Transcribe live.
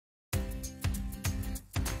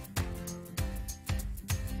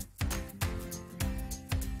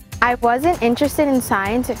I wasn't interested in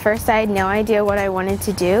science. At first I had no idea what I wanted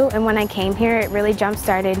to do, and when I came here it really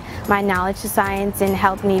jump-started my knowledge of science and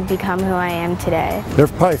helped me become who I am today. There are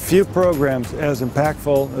probably few programs as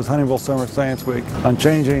impactful as Honeywell Summer Science Week on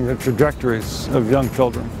changing the trajectories of young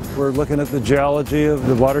children. We're looking at the geology of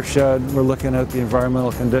the watershed, we're looking at the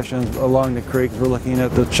environmental conditions along the creek, we're looking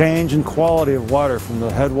at the change in quality of water from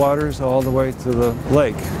the headwaters all the way to the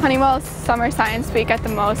lake. Honeywell Summer Science Week at the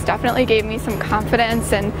most definitely gave me some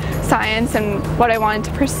confidence in science and what I wanted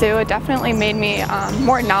to pursue. It definitely made me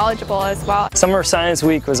more knowledgeable as well. Summer Science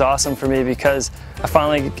Week was awesome for me because I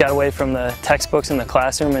finally got away from the textbooks in the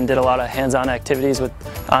classroom and did a lot of hands-on activities with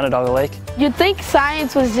Onondaga Lake. You'd think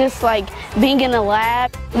science was just like being in a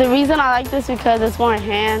lab. The reason I like this is because it's more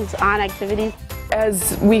hands-on activities.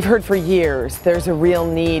 As we've heard for years, there's a real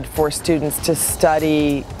need for students to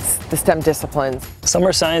study the STEM disciplines.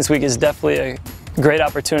 Summer Science Week is definitely a great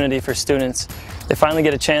opportunity for students. They finally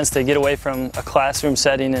get a chance to get away from a classroom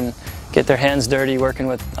setting and get their hands dirty working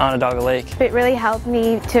with Onondaga Lake. It really helped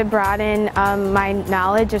me to broaden my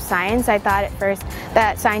knowledge of science. I thought at first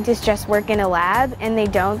that scientists just work in a lab, and they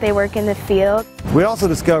don't. They work in the field. We also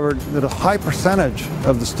discovered that a high percentage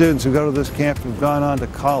of the students who go to this camp have gone on to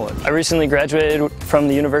college. I recently graduated from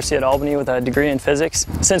the University at Albany with a degree in physics.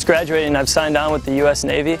 Since graduating, I've signed on with the U.S.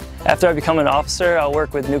 Navy. After I become an officer, I'll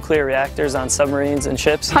work with nuclear reactors on submarines and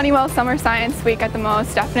ships. Honeywell Summer Science Week at the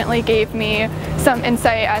most definitely gave me some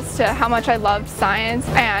insight as to how much I loved science,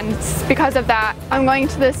 and because of that, I'm going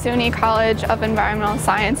to the SUNY College of Environmental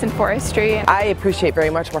Science and Forestry. I appreciate very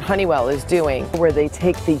much what Honeywell is doing, where they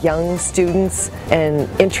take the young students and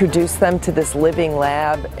introduce them to this living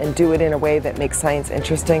lab and do it in a way that makes science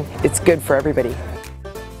interesting. It's good for everybody.